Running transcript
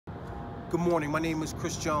Good morning, my name is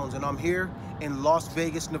Chris Jones and I'm here in Las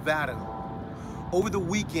Vegas, Nevada. Over the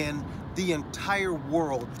weekend, the entire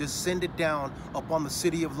world descended down upon the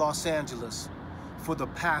city of Los Angeles for the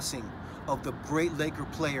passing of the great Laker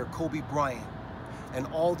player Kobe Bryant and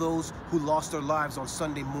all those who lost their lives on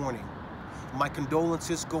Sunday morning. My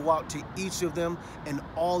condolences go out to each of them and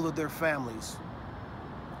all of their families.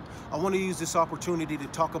 I want to use this opportunity to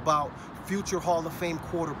talk about future Hall of Fame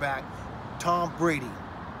quarterback Tom Brady.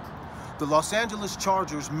 The Los Angeles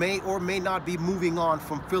Chargers may or may not be moving on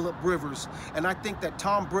from Philip Rivers, and I think that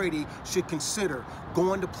Tom Brady should consider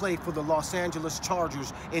going to play for the Los Angeles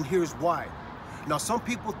Chargers, and here's why. Now, some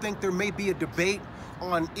people think there may be a debate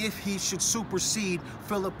on if he should supersede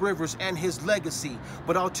Philip Rivers and his legacy,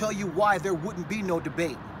 but I'll tell you why there wouldn't be no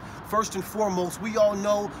debate. First and foremost, we all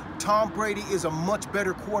know Tom Brady is a much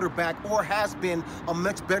better quarterback, or has been a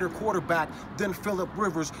much better quarterback than Philip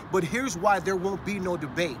Rivers, but here's why there won't be no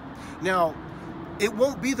debate. Now, it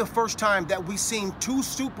won't be the first time that we've seen two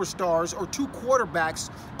superstars or two quarterbacks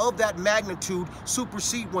of that magnitude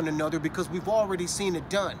supersede one another, because we've already seen it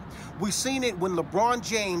done. We've seen it when LeBron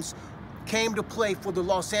James came to play for the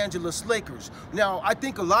Los Angeles Lakers. Now, I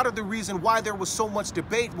think a lot of the reason why there was so much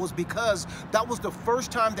debate was because that was the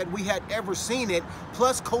first time that we had ever seen it,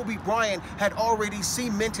 plus Kobe Bryant had already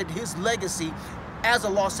cemented his legacy as a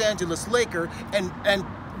Los Angeles Laker, and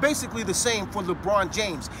basically the same for LeBron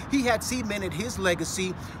James. He had cemented his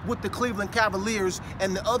legacy with the Cleveland Cavaliers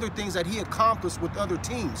and the other things that he accomplished with other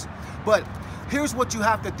teams. But here's what you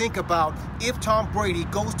have to think about if Tom Brady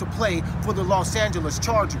goes to play for the Los Angeles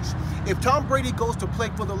Chargers. If Tom Brady goes to play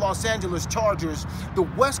for the Los Angeles Chargers, the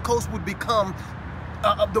West Coast would become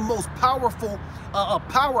the most powerful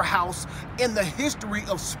powerhouse in the history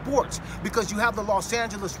of sports, because you have the Los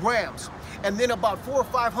Angeles Rams, and then about 400 or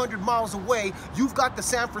 500 miles away, you've got the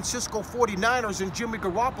San Francisco 49ers and Jimmy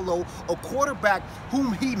Garoppolo, a quarterback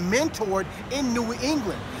whom he mentored in New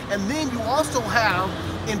England. And then you also have,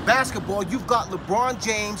 in basketball, you've got LeBron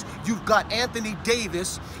James, you've got Anthony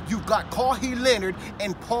Davis, you've got Kawhi Leonard,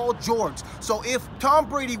 and Paul George. So if Tom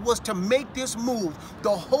Brady was to make this move, the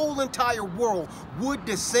whole entire world would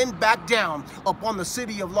descend back down upon the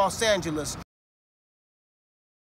city of Los Angeles.